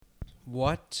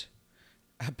What?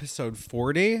 Episode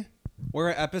 40? We're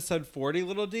at episode 40,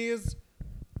 little D's?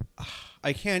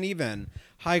 I can't even.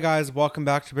 Hi, guys. Welcome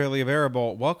back to Barely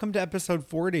Available. Welcome to episode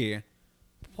 40.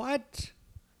 What?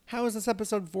 How is this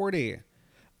episode 40?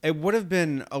 It would have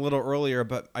been a little earlier,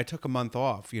 but I took a month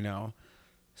off,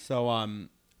 So,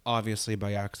 obviously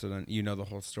by accident, you know the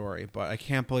whole story. But I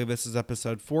can't believe this is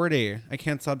episode 40. I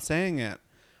can't stop saying it.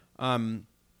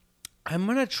 I'm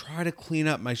going to try to clean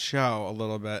up my show a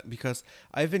little bit because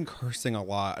I've been cursing a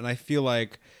lot and I feel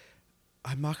like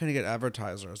I'm not going to get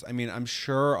advertisers. I mean, I'm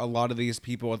sure a lot of these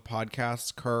people with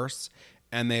podcasts curse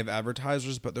and they have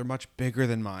advertisers, but they're much bigger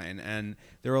than mine and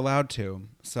they're allowed to.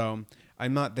 So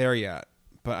I'm not there yet,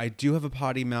 but I do have a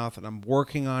potty mouth and I'm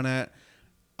working on it.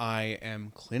 I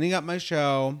am cleaning up my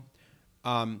show.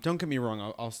 Don't get me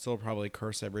wrong. I'll still probably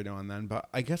curse every now and then, but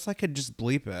I guess I could just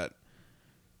bleep it.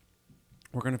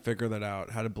 We're going to figure that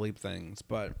out, how to bleep things.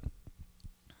 But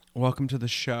welcome to the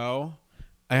show.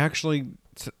 I actually,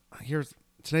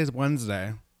 today's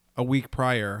Wednesday, a week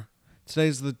prior.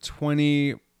 Today's the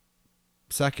 22nd.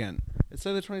 Is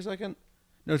today the 22nd?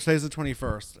 No, today's the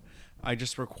 21st. I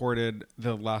just recorded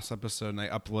the last episode and I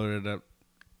uploaded it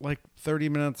like 30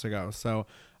 minutes ago. So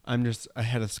I'm just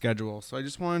ahead of schedule. So I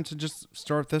just wanted to just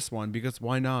start this one because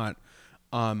why not?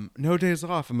 No days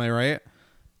off, am I right?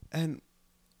 And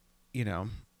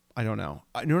I don't know.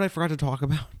 You know what I forgot to talk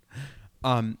about?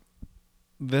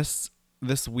 This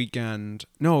weekend.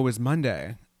 No, it was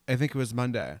Monday. I think it was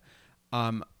Monday.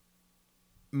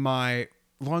 My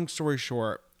long story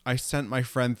short, I sent my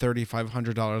friend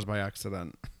 $3,500 by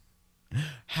accident.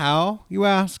 How, you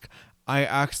ask? I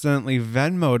accidentally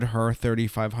Venmoed her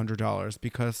 $3,500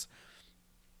 because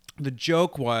the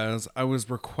joke was I was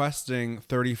requesting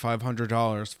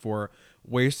 $3,500 for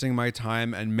wasting my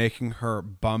time and making her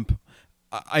bump.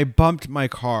 I bumped my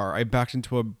car. I backed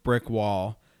into a brick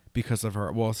wall because of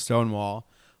her. Well, stone wall.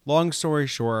 Long story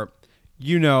short,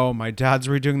 my dad's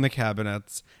redoing the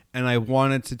cabinets and I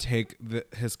wanted to take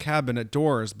his cabinet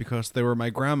doors because they were my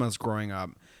grandma's growing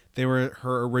up. They were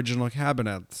her original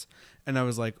cabinets. And I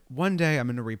was like, one day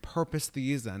I'm going to repurpose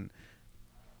these and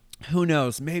who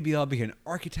knows, maybe I'll be an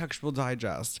Architectural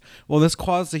Digest. Well, this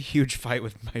caused a huge fight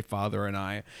with my father and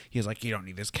I. He's like, you don't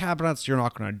need these cabinets. You're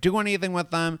not going to do anything with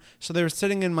them. So they were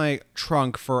sitting in my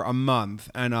trunk for a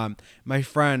month. And my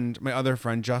other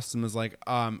friend, Justin, was like,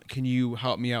 can you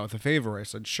help me out with a favor? I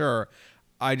said, sure.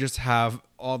 I just have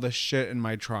all this shit in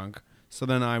my trunk. So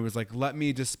then I was like, let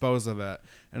me dispose of it.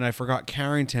 And I forgot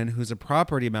Carrington, who's a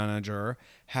property manager,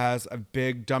 has a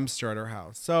big dumpster at her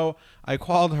house. So I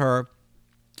called her,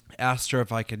 asked her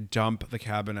if I could dump the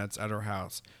cabinets at her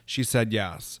house. She said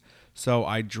yes. So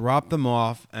I dropped them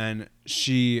off and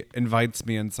she invites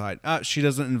me inside. She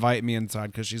doesn't invite me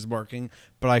inside because she's working,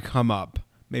 but I come up.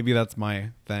 Maybe that's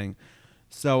my thing.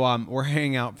 So we're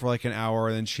hanging out for like an hour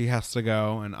and then she has to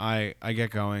go and I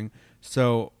get going.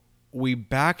 So we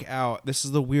back out. This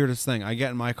is the weirdest thing. I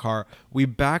get in my car. We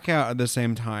back out at the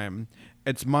same time.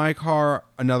 It's my car,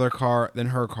 another car, then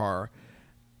her car.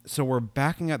 So we're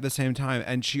backing at the same time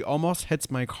and she almost hits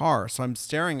my car. So I'm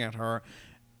staring at her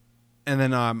and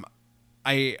then I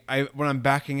when I'm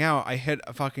backing out, I hit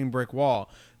a fucking brick wall.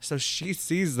 So she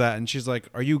sees that and she's like,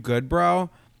 "Are you good,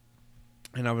 bro?"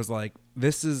 And I was like,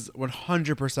 "This is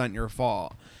 100% your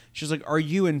fault." She's like, "Are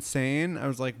you insane?" I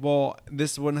was like, "Well,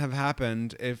 this wouldn't have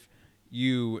happened if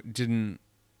you didn't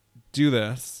do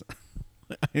this."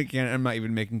 I'm not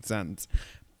even making sense.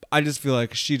 I just feel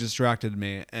like she distracted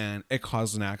me and it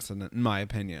caused an accident, in my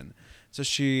opinion. So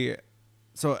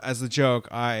as a joke,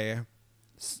 I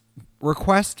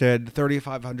requested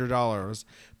 $3,500,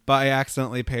 but I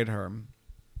accidentally paid her.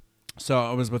 So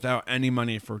I was without any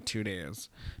money for 2 days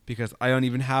because I don't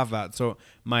even have that. So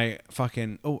my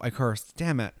I cursed.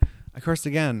 Damn it. I cursed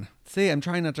again. See, I'm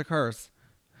trying not to curse.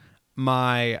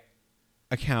 My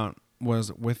account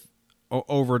was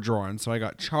overdrawn. So I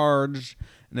got charged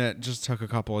and it just took a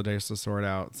couple of days to sort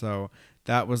out. So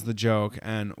that was the joke.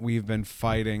 And we've been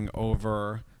fighting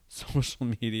over social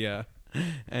media.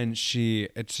 And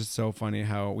it's just so funny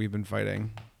how we've been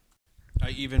fighting.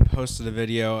 I even posted a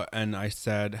video and I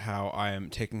said how I am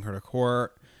taking her to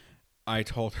court. I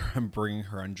told her I'm bringing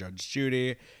her on Judge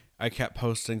Judy. I kept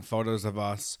posting photos of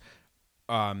us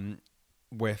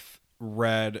with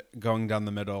red going down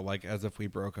the middle, like as if we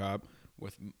broke up,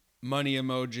 with money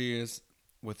emojis,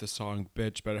 with the song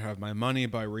Bitch Better Have My Money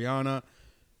by Rihanna.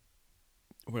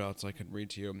 What else I could read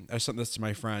to you? I sent this to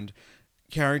my friend.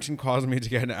 Carrington caused me to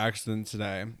get in an accident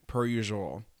today, per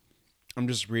usual. I'm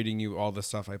just reading you all the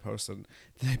stuff I posted.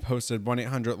 Then I posted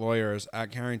 1-800-Lawyers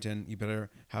at Carrington. You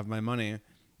better have my money.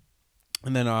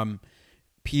 And then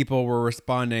people were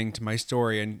responding to my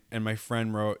story, and my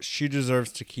friend wrote, "She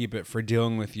deserves to keep it for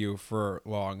dealing with you for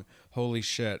long. Holy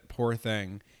shit, poor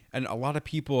thing." And a lot of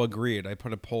people agreed. I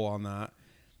put a poll on that.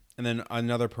 And then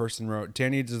another person wrote,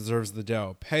 "Danny deserves the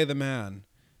dough. Pay the man."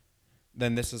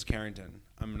 Then this is Carrington.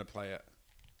 I'm going to play it.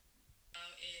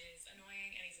 Is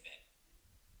annoying and he's a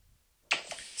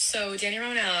So Danny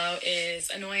Ronello is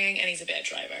annoying and he's a bad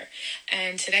driver.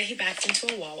 And today he backed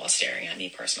into a wall while staring at me.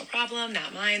 Personal problem,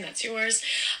 not mine, that's yours.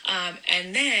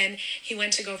 And then he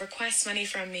went to go request money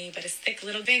from me, but his thick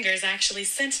little fingers actually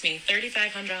sent me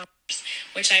 $3,500,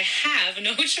 which I have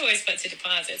no choice but to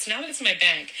deposit. So now that it's in my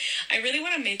bank, I really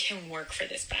want to make him work for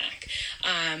this back.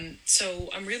 So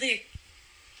I'm really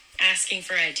asking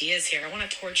for ideas here. I want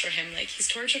to torture him like he's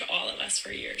tortured all of us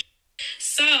for years.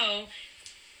 So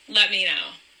let me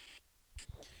know.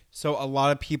 So a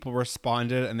lot of people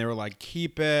responded and they were like,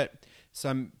 "Keep it."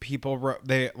 Some people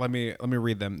let me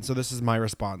read them. So this is my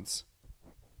response.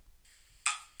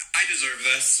 I deserve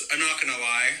this. I'm not gonna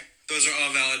lie. Those are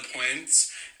all valid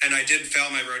points, and I did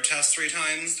fail my road test 3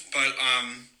 times, but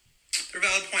they're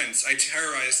valid points. I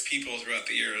terrorized people throughout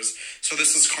the years, so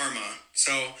this is karma.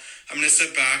 So I'm gonna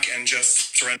sit back and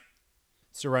just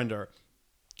Surrender.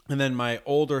 And then my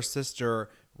older sister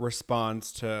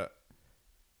responds to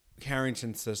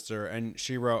Carrington's sister, and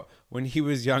she wrote, "When he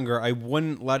was younger, I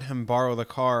wouldn't let him borrow the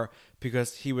car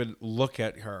because he would look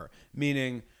at her."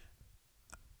 Meaning,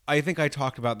 I think I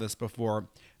talked about this before.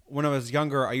 When I was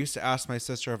younger, I used to ask my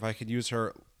sister if I could use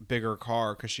her bigger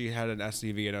car because she had an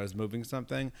SUV and I was moving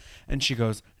something. And she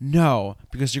goes, "No,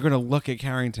 because you're going to look at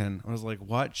Carrington." I was like,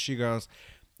 "What?" She goes,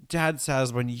 "Dad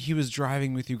says when he was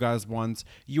driving with you guys once,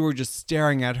 you were just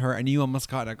staring at her and you almost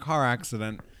got in a car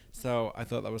accident." So I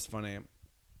thought that was funny.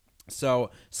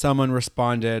 So someone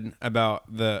responded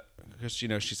about because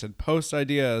she said post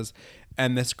ideas,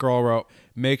 and this girl wrote,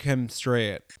 "Make him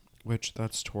straight," which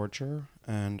that's torture,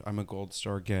 and I'm a gold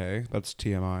star gay. That's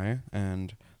TMI,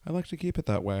 and I like to keep it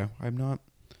that way. I'm not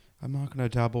gonna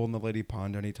dabble in the lady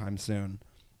pond anytime soon.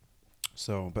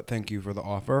 So, but thank you for the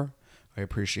offer. I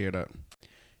appreciate it.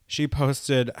 She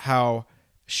posted how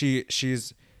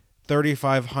she's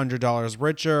 $3,500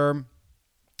 richer.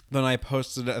 Then I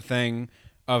posted a thing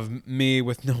of me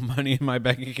with no money in my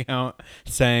bank account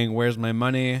saying, "Where's my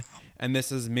money?" And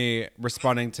this is me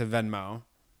responding to Venmo.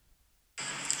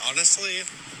 honestly,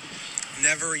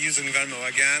 never using Venmo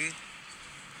again.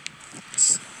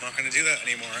 Just not gonna do that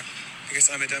anymore because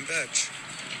I'm a dumb bitch.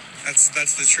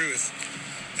 That's the truth.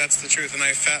 That's the truth, and I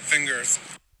have fat fingers.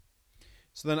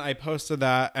 So then I posted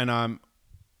that, and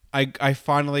I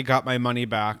finally got my money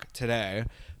back today,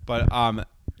 but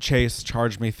Chase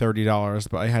charged me $30,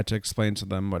 but I had to explain to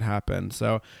them what happened.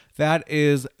 So that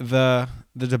is the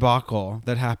debacle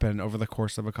that happened over the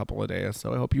course of a couple of days.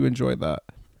 So I hope you enjoyed that.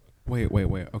 Wait.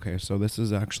 Okay, so this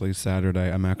is actually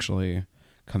Saturday. I'm actually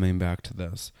coming back to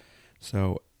this.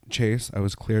 So Chase, I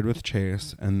was cleared with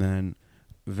Chase, and then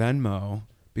Venmo,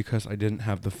 because I didn't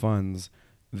have the funds,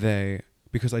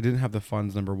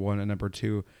 number one, and number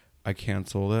two, I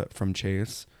canceled it from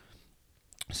Chase.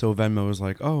 So Venmo was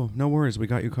like, "Oh, no worries, we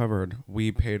got you covered.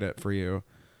 We paid it for you.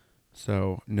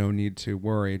 So no need to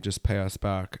worry, just pay us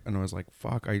back." And I was like,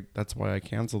 "Fuck, that's why I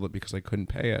canceled it, because I couldn't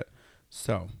pay it."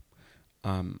 So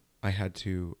I had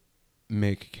to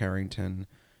make Carrington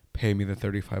pay me the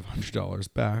 $3,500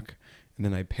 back, and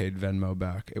then I paid Venmo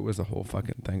back. It was a whole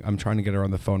fucking thing. I'm trying to get her on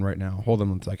the phone right now. Hold on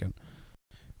 1 second.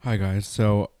 Hi guys.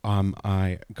 So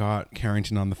I got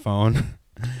Carrington on the phone,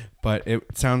 but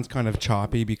it sounds kind of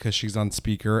choppy because she's on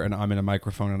speaker and I'm in a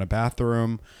microphone in a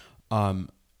bathroom.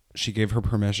 She gave her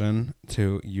permission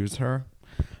to use her.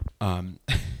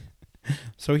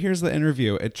 So here's the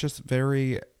interview.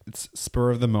 It's spur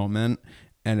of the moment,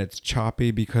 and it's choppy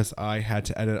because I had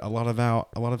to edit a lot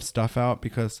of stuff out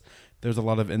because there's a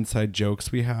lot of inside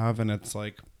jokes we have, and it's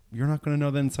like, you're not going to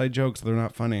know the inside jokes. They're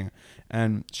not funny.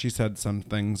 And she said some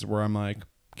things where I'm like,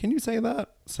 can you say that?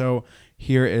 So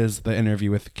here is the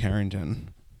interview with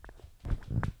Carrington.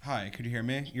 Hi, could you hear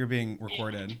me? You're being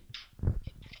recorded. Right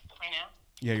now?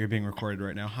 Yeah, you're being recorded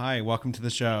right now. Hi, welcome to the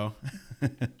show.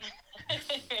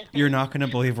 You're not going to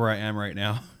believe where I am right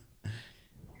now.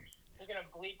 You're going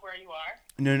to bleep where you are?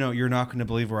 No, you're not going to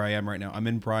believe where I am right now. I'm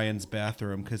in Brian's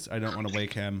bathroom because I don't want to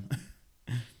wake him.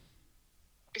 You're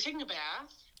taking a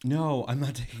bath? No, I'm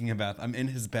not taking a bath. I'm in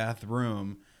his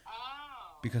bathroom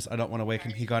because I don't want to wake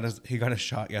him. He got a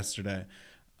shot yesterday.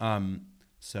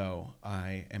 So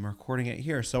I am recording it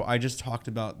here. So I just talked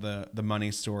about the money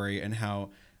story and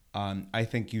how I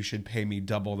think you should pay me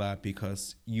double that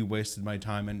because you wasted my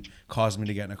time and caused me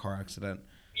to get in a car accident.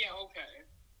 Yeah,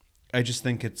 okay. I just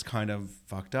think it's kind of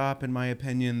fucked up, in my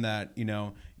opinion, that,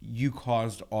 you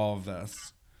caused all of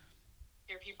this.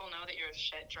 Your people know that you're a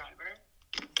shit driver.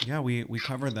 Yeah, we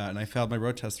covered that, and I failed my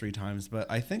road test 3 times, but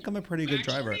I think I'm a pretty good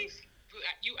driver.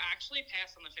 You actually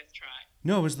passed on the 5th try.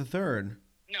 No, it was the 3rd.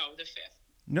 No, the 5th.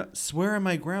 No, swear on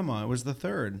my grandma, it was the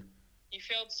 3rd. You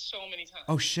failed so many times.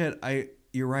 Oh shit,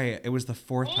 you're right. It was the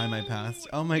 4th time I passed.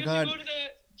 Oh my god. You go to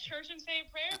the church and say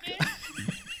a prayer,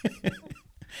 bitch.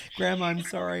 Grandma, I'm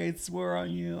sorry. I swore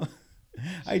on you.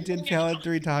 I did fail it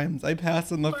 3 times. I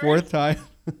passed on the 4th time.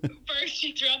 First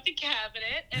you dropped the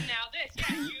cabinet, and now this.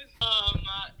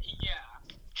 Yeah,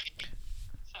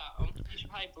 So you should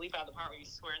probably bleep out the part where you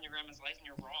swear on your grandma's life and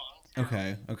you're wrong.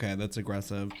 Okay, that's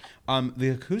aggressive. The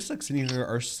acoustics in here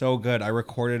are so good. I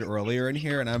recorded earlier in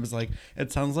here, and I was like,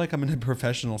 it sounds like I'm in a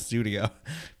professional studio.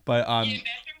 But bathrooms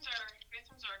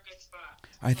are a good spot.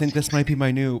 I think this might be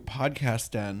my new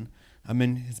podcast den. I'm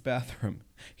in his bathroom.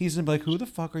 He's gonna be like, who the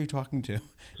fuck are you talking to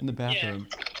in the bathroom?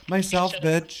 Yeah. Myself,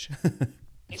 bitch.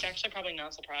 He's actually probably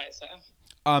not surprised,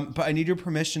 though. But I need your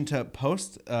permission to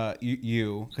post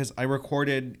you because I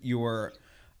recorded your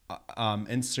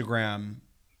Instagram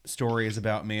stories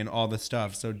about me and all this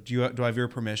stuff. So do I have your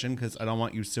permission? Because I don't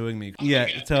want you suing me. Yeah.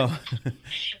 So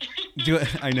do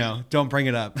it. I know. Don't bring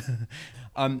it up.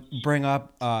 Bring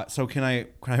up. So can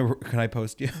I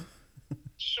post you?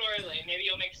 Surely. Maybe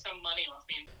you'll make some money off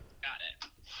me. Got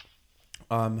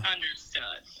it.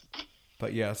 Understood.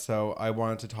 But yeah, so I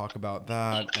wanted to talk about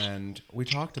that, and we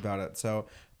talked about it. So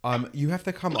you have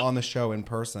to come on the show in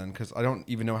person, because I don't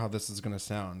even know how this is going to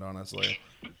sound, honestly.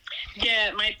 Yeah,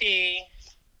 it might be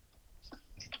a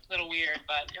little weird,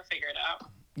 but you'll figure it out.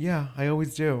 Yeah, I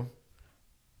always do.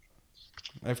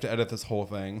 I have to edit this whole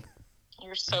thing.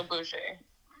 You're so bougie.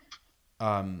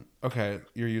 Okay,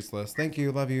 you're useless. Thank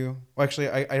you, love you. Well, actually,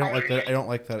 I don't like that. I don't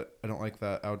like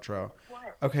that outro.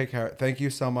 What? Okay, Carrot, thank you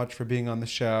so much for being on the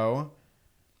show.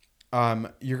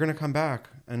 You're gonna come back,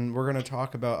 and we're gonna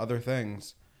talk about other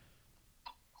things.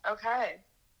 Okay.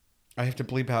 I have to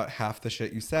bleep out half the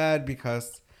shit you said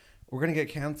because we're gonna get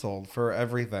canceled for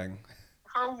everything.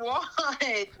 For what?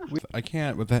 I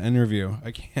can't with that interview.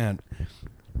 I can't.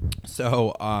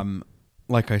 So,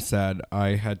 like I said,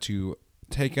 I had to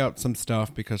take out some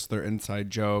stuff because they're inside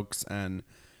jokes and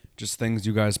just things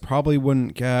you guys probably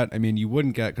wouldn't get. I mean, you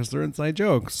wouldn't get because they're inside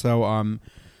jokes. So,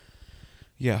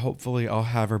 yeah, hopefully I'll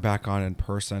have her back on in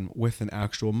person with an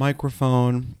actual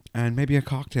microphone and maybe a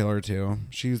cocktail or two.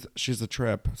 She's a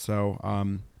trip.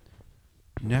 So,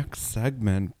 next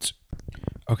segment.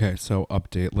 Okay, so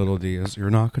update, Little D's. You're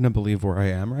not going to believe where I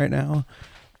am right now.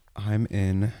 I'm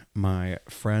in my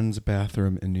friend's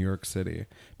bathroom in New York City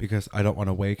because I don't want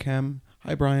to wake him.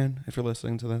 Hi, Brian. If you're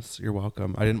listening to this, you're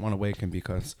welcome. I didn't want to wake him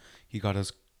because he got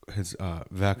his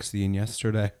vaccine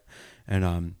yesterday,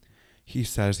 and he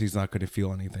says he's not going to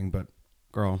feel anything. But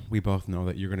girl, we both know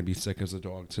that you're going to be sick as a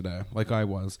dog today, like I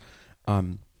was.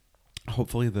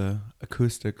 Hopefully the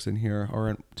acoustics in here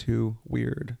aren't too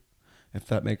weird, if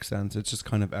that makes sense. It's just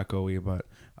kind of echoey, but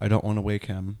I don't want to wake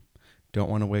him. Don't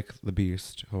want to wake the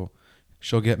beast.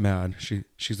 She'll get mad.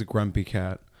 She's a grumpy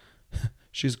cat.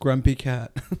 She's grumpy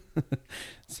cat.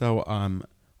 So,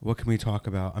 what can we talk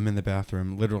about? I'm in the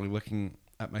bathroom, literally looking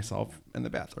at myself in the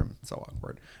bathroom. It's so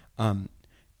awkward.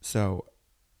 So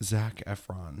Zac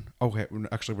Efron. Okay,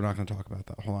 actually, we're not going to talk about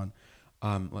that. Hold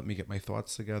on. Let me get my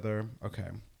thoughts together. Okay.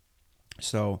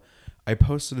 So I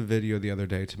posted a video the other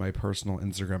day to my personal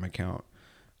Instagram account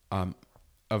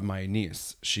of my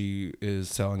niece. She is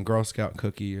selling Girl Scout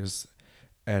cookies,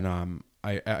 and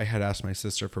I had asked my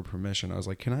sister for permission. I was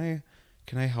like, can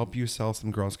I help you sell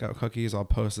some Girl Scout cookies? I'll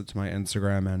post it to my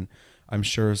Instagram, and I'm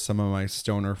sure some of my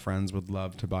stoner friends would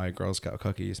love to buy Girl Scout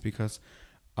cookies because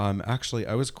actually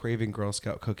I was craving Girl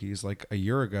Scout cookies like a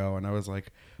year ago, and I was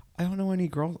like, I don't know any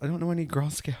Girl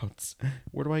Scouts.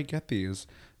 Where do I get these?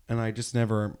 And I just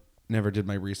never did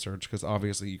my research because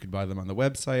obviously you could buy them on the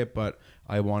website, but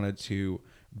I wanted to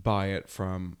buy it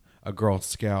from a Girl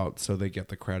Scout so they get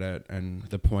the credit and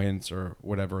the points or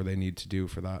whatever they need to do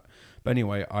for that. But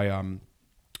anyway, I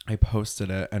posted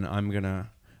it, and I'm gonna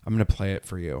play it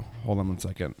for you. Hold on one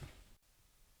second.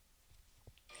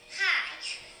 Hi.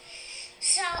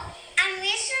 So I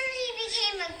recently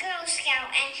became a Girl Scout,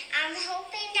 and I'm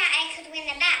hoping that I could win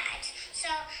a badge. So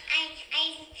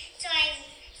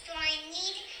I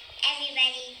need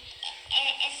everybody,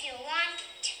 if you want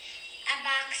a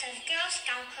box of Girl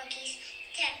Scout cookies,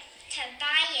 to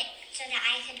buy it so that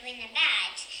I could win a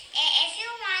badge. If you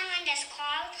want one, just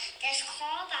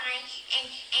call by and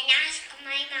ask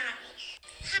my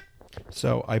mommy.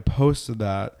 So I posted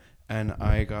that, and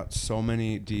I got so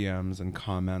many DMs and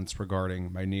comments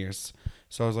regarding my niece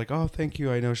So I was like, oh, thank you.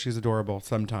 I know she's adorable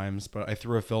sometimes, but I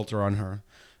threw a filter on her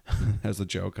as a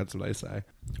joke. That's what I say.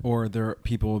 Or there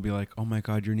people will be like, oh my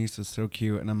God, your niece is so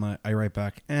cute. And I write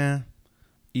back,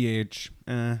 EH,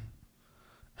 And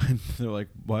they're like,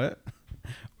 what?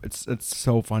 It's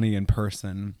so funny in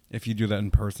person if you do that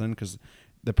in person, because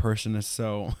the person is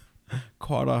so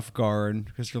caught off guard,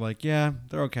 because you're like, yeah,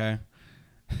 they're okay.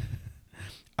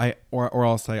 Or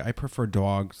I'll say I prefer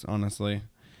dogs, honestly.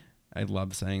 I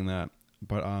love saying that.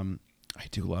 But I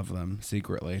do love them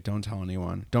secretly. Don't tell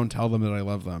anyone. Don't tell them that I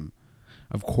love them.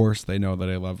 Of course they know that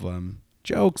I love them.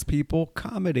 Jokes, people,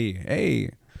 comedy.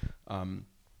 Hey.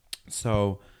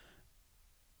 So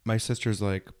my sister's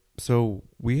like, so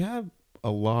we have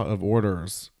a lot of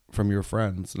orders from your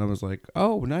friends. And I was like,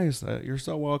 oh, nice. You're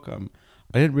so welcome.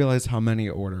 I didn't realize how many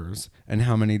orders and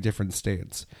how many different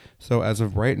states. So as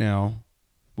of right now,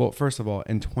 well, first of all,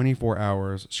 in 24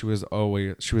 hours, she was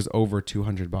over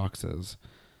 200 boxes.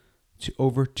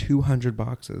 Over 200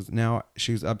 boxes. Now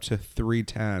she's up to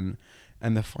 310.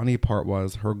 And the funny part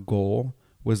was her goal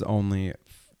was only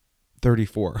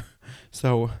 34.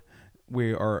 So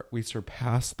we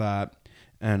surpassed that.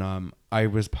 And I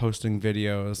was posting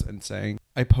videos and saying,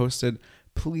 I posted,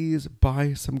 please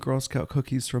buy some Girl Scout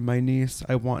cookies from my niece.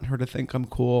 I want her to think I'm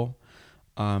cool.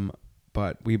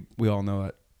 But we all know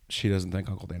that she doesn't think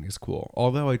Uncle Danny's cool.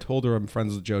 Although I told her I'm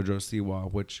friends with JoJo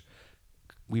Siwa, which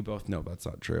we both know that's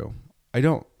not true. I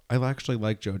actually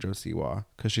like JoJo Siwa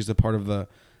because she's a part of the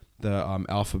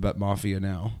Alphabet Mafia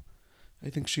now. I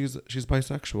think she's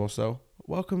bisexual. So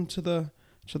welcome to the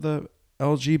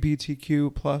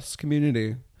LGBTQ plus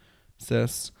community,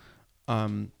 sis.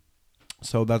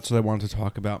 So that's what I wanted to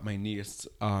talk about, my niece.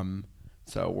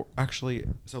 So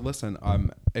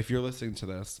listen, if you're listening to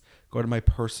this, go to my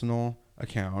personal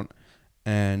account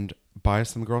and buy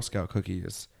some Girl Scout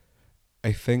cookies.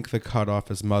 I think the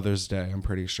cutoff is Mother's Day, I'm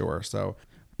pretty sure. So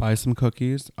buy some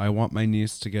cookies. I want my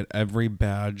niece to get every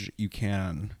badge you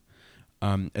can.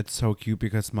 It's so cute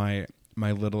because my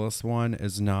littlest one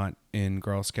is not in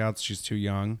Girl Scouts. She's too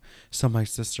young. So my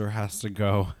sister has to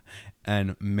go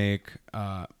and make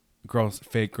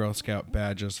fake Girl Scout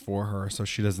badges for her so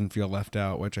she doesn't feel left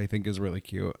out, which I think is really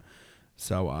cute.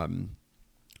 So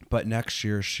but next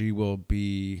year she will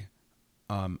be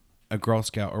a Girl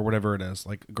Scout or whatever it is,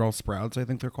 like Girl Sprouts, I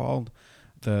think they're called,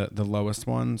 the lowest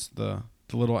ones, the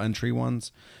little entry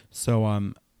ones. So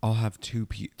I'll have two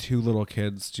little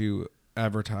kids to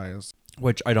advertise,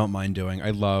 which I don't mind doing. I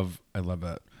love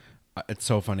it. It's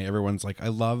so funny. Everyone's like, I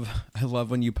love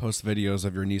when you post videos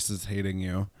of your nieces hating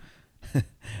you.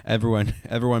 Everyone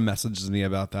messages me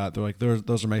about that. They're like,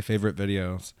 those are my favorite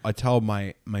videos. I tell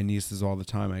my nieces all the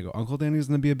time, I go, Uncle Danny's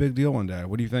gonna be a big deal one day.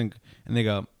 What do you think? And they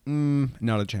go,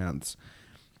 not a chance.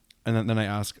 And then I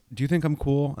ask, do you think I'm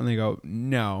cool? And they go,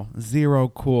 no, zero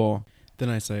cool. Then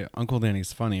I say, Uncle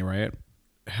Danny's funny, right?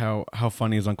 How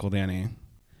funny is Uncle Danny?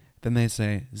 Then they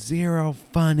say, zero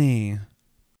funny.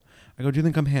 I go, do you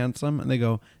think I'm handsome? And they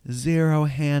go, zero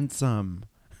handsome.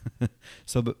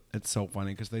 So it's so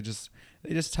funny because they just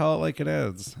tell it like it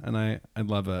is, and I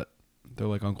love it. They're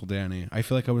like Uncle Danny. I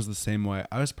feel like I was the same way.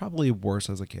 I was probably worse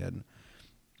as a kid,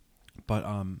 but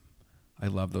I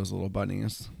love those little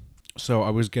bunnies. So I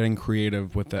was getting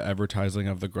creative with the advertising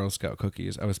of the Girl Scout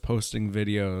cookies. I was posting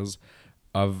videos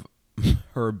of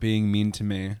her being mean to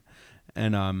me,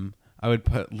 and I would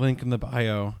put link in the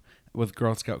bio with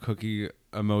Girl Scout cookie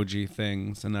emoji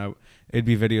things, and it'd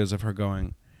be videos of her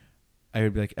going, I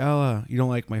would be like, Ella, you don't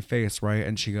like my face, right?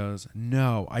 And she goes,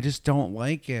 no, I just don't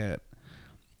like it.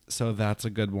 So that's a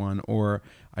good one. Or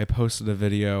I posted a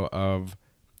video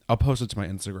I'll post it to my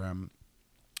Instagram.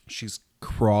 She's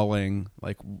crawling,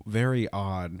 like very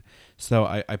odd. So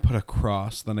I put a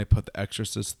cross, then I put the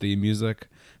Exorcist theme music,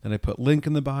 then I put link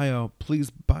in the bio, please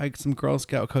buy some Girl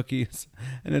Scout cookies.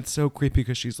 And it's so creepy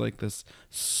because she's like this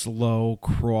slow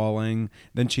crawling.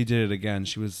 Then she did it again.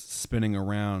 She was spinning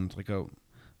around like a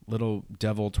little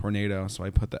devil tornado. So I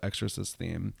put the Exorcist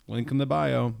theme, link in the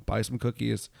bio, buy some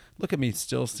cookies. Look at me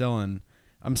still selling.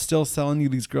 I'm still selling you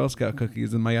these Girl Scout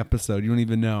cookies in my episode. You don't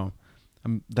even know.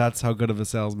 That's how good of a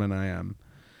salesman I am.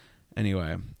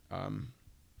 Anyway,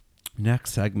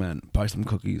 next segment, buy some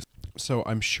cookies. So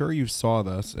I'm sure you saw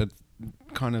this. It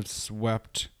kind of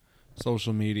swept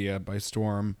social media by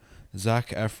storm. Zac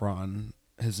Efron,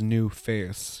 his new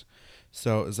face.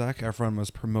 So Zac Efron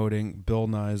was promoting Bill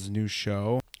Nye's new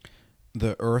show,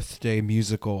 the Earth Day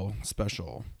musical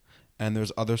special. And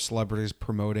there's other celebrities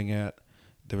promoting it.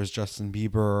 There was Justin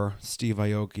Bieber, Steve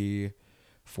Aoki,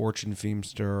 Fortune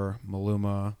Feimster,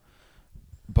 Maluma.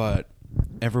 But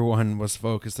everyone was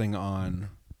focusing on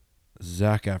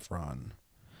Zac Efron.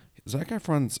 Zac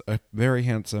Efron's a very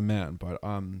handsome man, but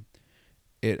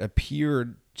it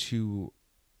appeared to.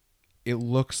 It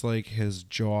looks like his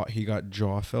jaw. He got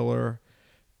jaw filler,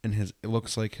 and it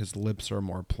looks like his lips are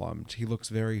more plumped. He looks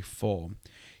very full.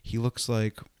 He looks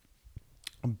like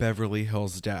Beverly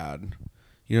Hills dad.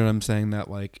 You know what I'm saying?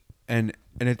 That like, and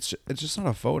it's just not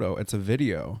a photo. It's a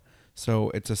video.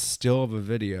 So it's a still of a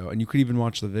video, and you could even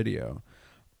watch the video.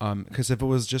 Because if it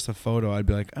was just a photo, I'd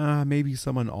be like, maybe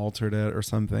someone altered it or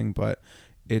something. But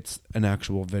it's an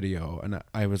actual video, and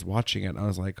I was watching it, and I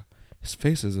was like, his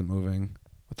face isn't moving.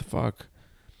 What the fuck?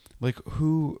 Like,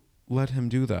 who let him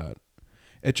do that?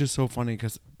 It's just so funny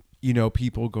because,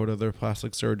 people go to their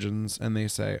plastic surgeons and they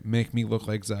say, make me look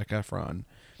like Zac Efron.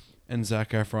 And Zac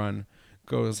Efron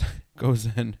goes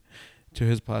in to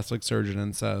his plastic surgeon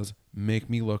and says, make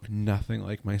me look nothing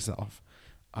like myself.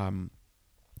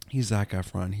 He's Zac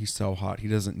Efron. He's so hot. He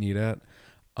doesn't need it.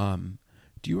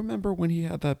 Do you remember when he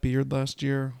had that beard last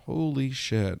year? Holy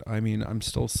shit. I mean, I'm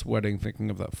still sweating thinking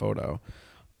of that photo.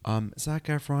 Zac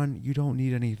Efron, you don't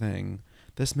need anything.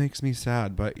 This makes me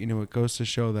sad, but it goes to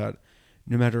show that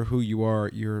no matter who you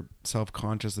are, you're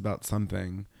self-conscious about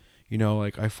something.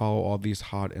 Like I follow all these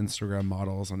hot Instagram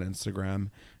models on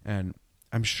Instagram, and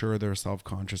I'm sure they're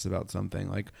self-conscious about something.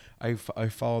 Like I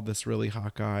followed this really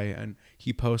hot guy, and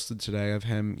he posted today of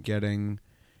him getting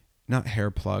not hair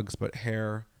plugs, but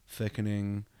hair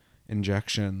thickening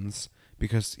injections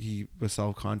because he was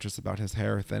self-conscious about his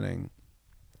hair thinning,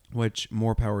 which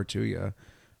more power to you.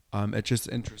 It's just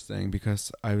interesting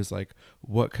because I was like,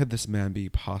 what could this man be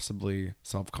possibly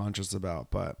self-conscious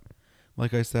about? But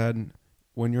like I said,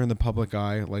 when you're in the public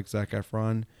eye, like Zac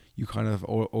Efron, you kind of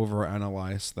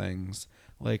overanalyze things.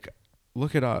 Like,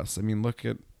 look at us. I mean, look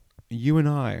at you and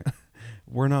I.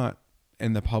 We're not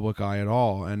in the public eye at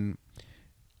all. And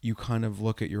you kind of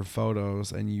look at your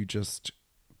photos and you just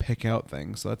pick out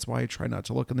things. So that's why I try not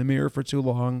to look in the mirror for too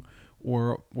long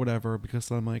or whatever,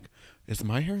 because I'm like, is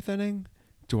my hair thinning?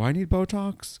 Do I need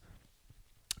Botox?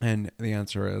 And the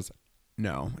answer is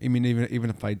no. I mean, even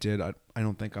if I did, I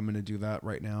don't think I'm going to do that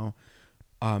right now.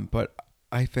 But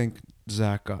I think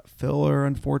Zach got filler,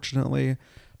 unfortunately.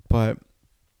 But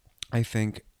I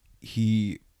think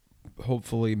he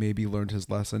hopefully maybe learned his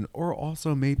lesson, or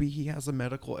also maybe he has a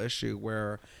medical issue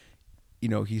where,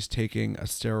 he's taking a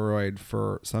steroid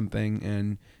for something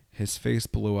and his face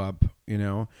blew up.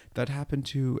 That happened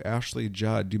to Ashley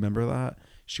Judd. Do you remember that?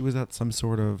 She was at some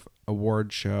sort of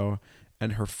award show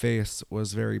and her face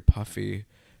was very puffy.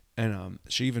 And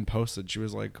she even posted, she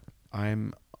was like,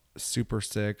 I'm super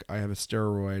sick. I have a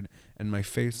steroid and my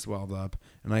face swelled up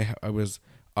and I was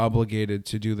obligated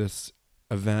to do this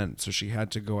event. So she had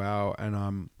to go out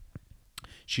and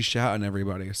she shat on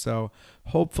everybody. So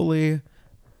hopefully,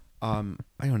 I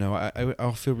don't know.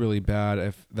 I'll feel really bad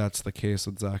if that's the case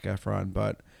with Zac Efron,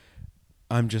 but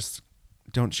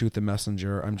don't shoot the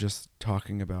messenger. I'm just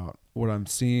talking about what I'm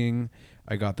seeing.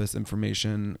 I got this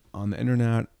information on the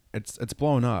internet. It's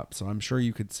blown up, so I'm sure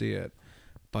you could see it.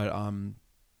 But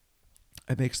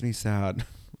it makes me sad.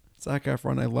 Zac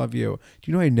Efron, I love you.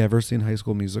 Do you know I never seen High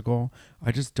School Musical?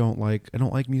 I don't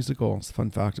like musicals. Fun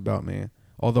fact about me.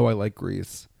 Although I like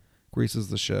Grease. Grease is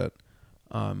the shit.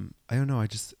 I don't know. I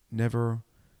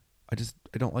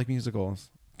don't like musicals.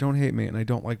 Don't hate me. And I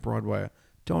don't like Broadway.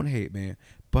 Don't hate me.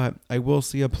 But I will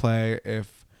see a play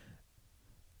if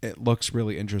it looks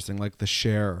really interesting, like The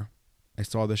Cher. I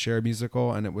saw the Cher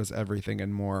musical and it was everything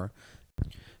and more.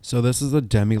 So this is a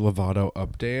Demi Lovato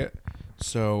update.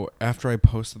 So after I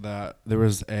posted that, there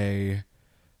was a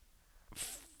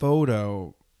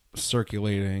photo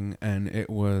circulating and it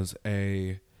was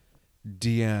a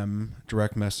DM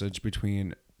direct message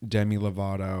between Demi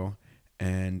Lovato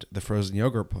and the frozen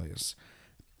yogurt place.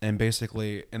 And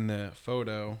basically in the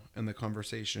photo, in the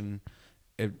conversation,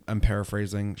 I'm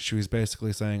paraphrasing, she was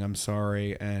basically saying, I'm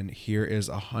sorry, and here is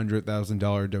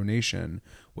 $100,000 donation,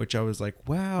 which I was like,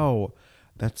 wow,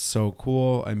 that's so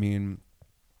cool. I mean,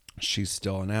 she's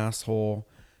still an asshole,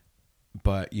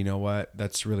 but you know what?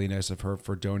 That's really nice of her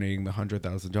for donating the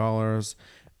 $100,000.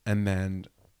 And then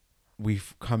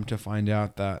we've come to find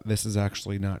out that this is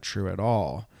actually not true at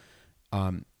all.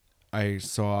 I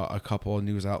saw a couple of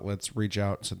news outlets reach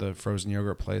out to the frozen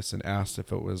yogurt place and asked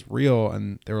if it was real.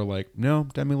 And they were like, no,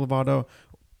 Demi Lovato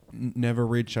never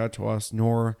reached out to us,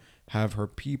 nor have her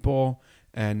people.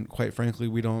 And quite frankly,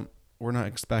 we're not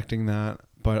expecting that,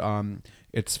 but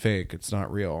it's fake. It's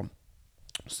not real.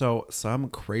 So some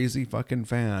crazy fucking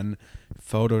fan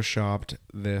photoshopped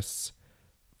this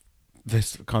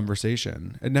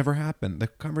conversation. It never happened. The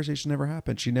conversation never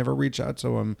happened. She never reached out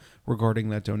to him regarding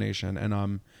that donation.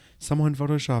 And someone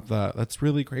photoshopped that. That's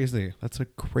really crazy. That's a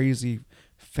crazy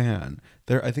fan.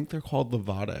 I think they're called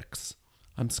Levotics.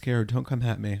 I'm scared. Don't come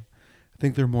at me. I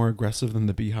think they're more aggressive than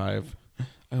the Beehive.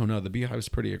 I don't know. The Beehive's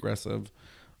pretty aggressive.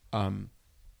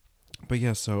 But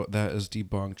yeah, so that is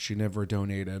debunked. She never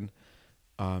donated.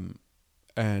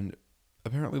 And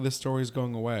apparently this story is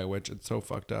going away, which it's so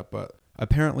fucked up. But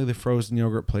apparently the frozen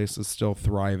yogurt place is still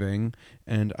thriving,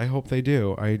 and I hope they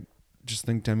do. I just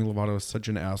think Demi Lovato is such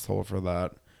an asshole for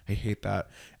that. I hate that.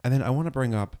 And then I want to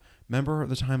bring up, remember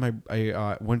the time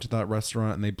I went to that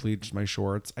restaurant and they bleached my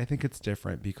shorts? I think it's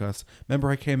different because, remember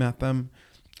I came at them?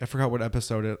 I forgot what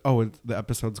episode it. Oh, the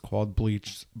episode's called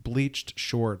Bleached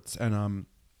Shorts. And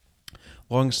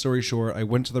long story short, I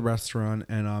went to the restaurant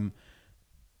and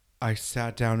I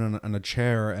sat down on a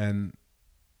chair and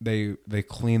they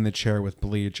cleaned the chair with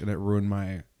bleach and it ruined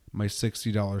my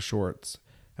 $60 shorts.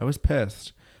 I was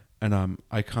pissed, and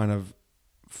I kind of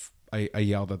I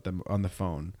yelled at them on the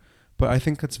phone. But I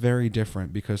think that's very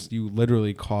different because you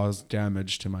literally caused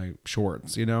damage to my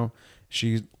shorts, you know?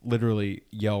 She literally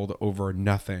yelled over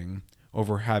nothing,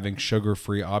 over having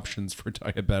sugar-free options for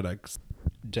diabetics.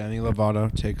 Demi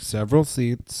Lovato takes several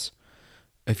seats.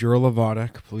 If you're a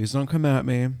Lovatic, please don't come at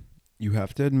me. You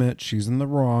have to admit she's in the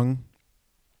wrong.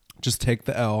 Just take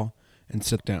the L and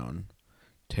sit down.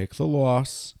 Take the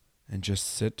loss and just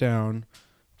sit down.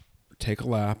 Take a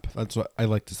lap. That's what I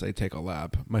like to say, take a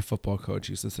lap. My football coach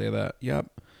used to say that.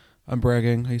 Yep, I'm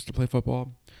bragging. I used to play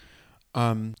football.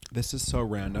 This is so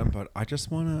random, but I just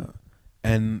want to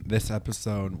end this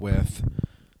episode with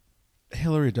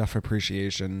Hilary Duff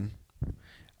appreciation.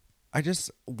 I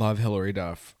just love Hilary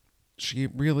Duff. She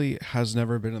really has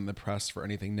never been in the press for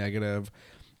anything negative.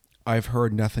 I've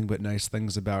heard nothing but nice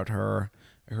things about her.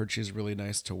 I heard she's really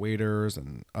nice to waiters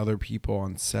and other people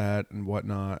on set and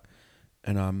whatnot.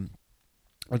 And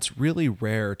it's really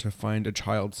rare to find a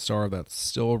child star that's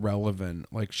still relevant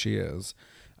like she is.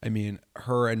 I mean,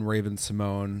 her and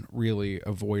Raven-Symoné really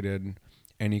avoided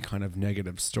any kind of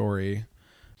negative story.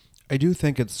 I do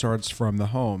think it starts from the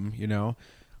home, you know?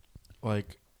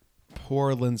 Like,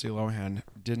 poor Lindsay Lohan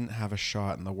didn't have a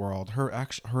shot in the world.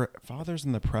 Her father's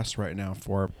in the press right now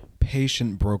for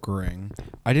patient brokering.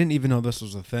 I didn't even know this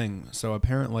was a thing. So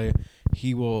apparently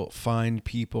he will find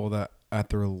people that at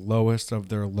their lowest of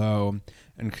their low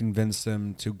and convince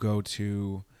them to go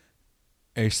to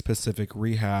a specific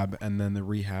rehab, and then the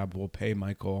rehab will pay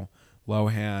Michael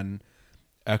Lohan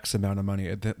X amount of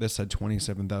money. This said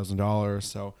 $27,000.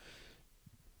 So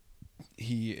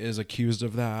he is accused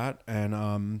of that,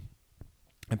 and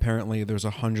apparently there's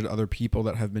 100 other people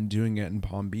that have been doing it in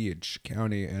Palm Beach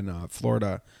County in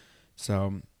Florida.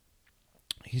 So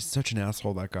he's such an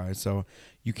asshole, that guy. So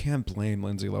you can't blame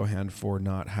Lindsay Lohan for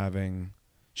not having...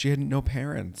 She had no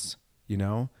parents, you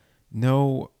know?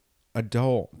 No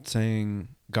adult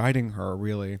guiding her,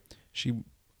 really.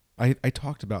 I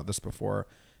talked about this before.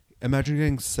 Imagine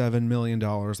getting $7 million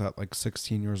at like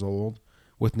 16 years old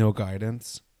with no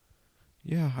guidance.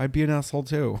 Yeah, I'd be an asshole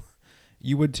too.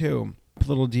 You would too.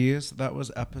 Little D's, that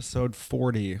was episode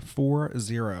 40.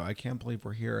 40. I can't believe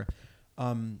we're here.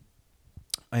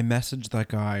 I messaged that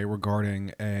guy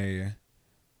regarding a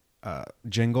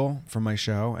jingle for my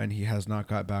show, and he has not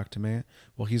got back to me.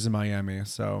 Well, he's in Miami,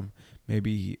 so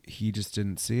maybe he just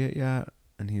didn't see it yet,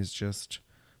 and he's just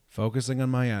focusing on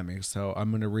Miami. So I'm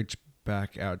going to reach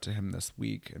back out to him this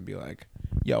week and be like,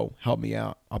 yo, help me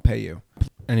out. I'll pay you.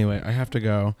 Anyway, I have to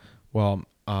go. Well,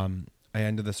 I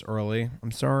ended this early.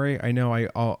 I'm sorry. I know I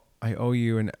owe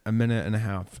you a minute and a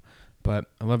half, but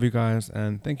I love you guys,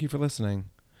 and thank you for listening.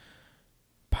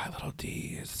 Bye, little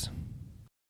D's.